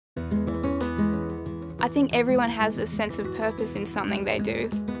I think everyone has a sense of purpose in something they do.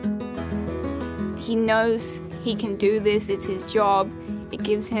 He knows he can do this, it's his job, it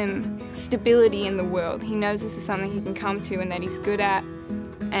gives him stability in the world. He knows this is something he can come to and that he's good at,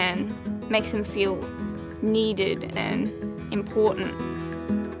 and makes him feel needed and important.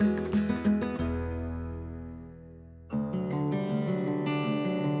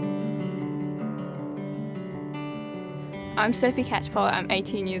 I'm Sophie Catchpole, I'm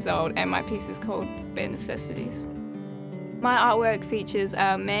 18 years old, and my piece is called Necessities. My artwork features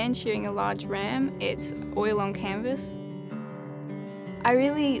a man shearing a large ram. It's oil on canvas. I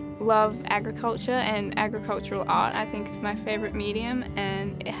really love agriculture and agricultural art. I think it's my favourite medium,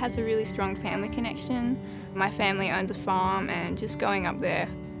 and it has a really strong family connection. My family owns a farm, and just going up there,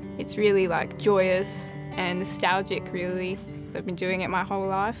 it's really like joyous and nostalgic really. I've been doing it my whole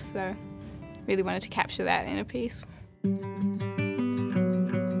life, so really wanted to capture that in a piece.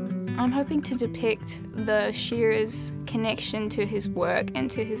 I'm hoping to depict the shearer's connection to his work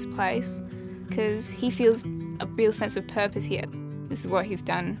and to his place, because he feels a real sense of purpose here. This is what he's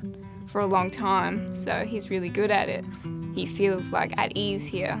done for a long time, so he's really good at it. He feels like at ease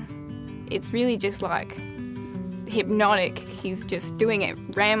here. It's really just like hypnotic. He's just doing it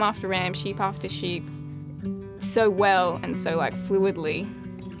ram after ram, sheep after sheep, so well and so like fluidly.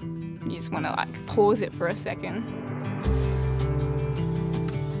 You just want to like pause it for a second.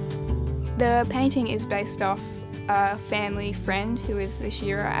 The painting is based off a family friend who is the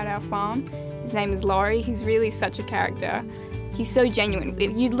shearer at our farm. His name is Laurie. He's really such a character. He's so genuine.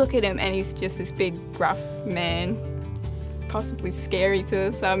 You'd look at him and he's just this big, gruff man, possibly scary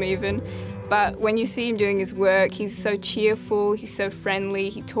to some even. But when you see him doing his work, he's so cheerful, he's so friendly,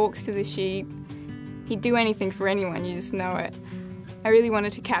 he talks to the sheep. He'd do anything for anyone, you just know it. I really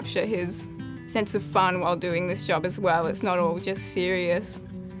wanted to capture his sense of fun while doing this job as well. It's not all just serious.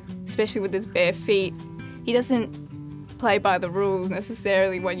 Especially with his bare feet. He doesn't play by the rules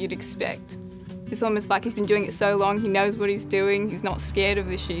necessarily what you'd expect. It's almost like he's been doing it so long, he knows what he's doing, he's not scared of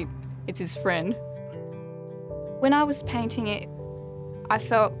the sheep, it's his friend. When I was painting it, I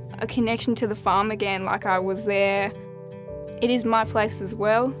felt a connection to the farm again, like I was there. It is my place as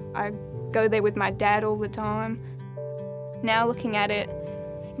well. I go there with my dad all the time. Now looking at it,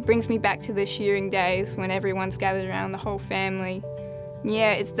 it brings me back to the shearing days when everyone's gathered around, the whole family.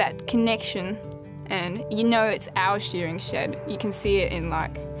 Yeah, it's that connection, and you know it's our shearing shed. You can see it in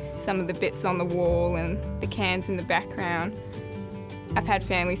like some of the bits on the wall and the cans in the background. I've had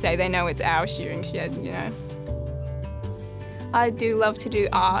family say they know it's our shearing shed, you know. I do love to do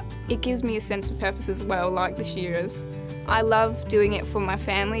art. It gives me a sense of purpose as well, like the shearers. I love doing it for my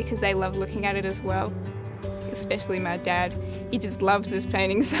family because they love looking at it as well, especially my dad. He just loves this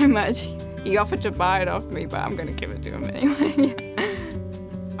painting so much. He offered to buy it off me, but I'm going to give it to him anyway.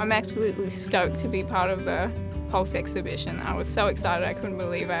 I'm absolutely stoked to be part of the Pulse exhibition. I was so excited, I couldn't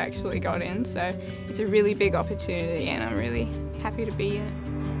believe I actually got in, so it's a really big opportunity and I'm really happy to be in it.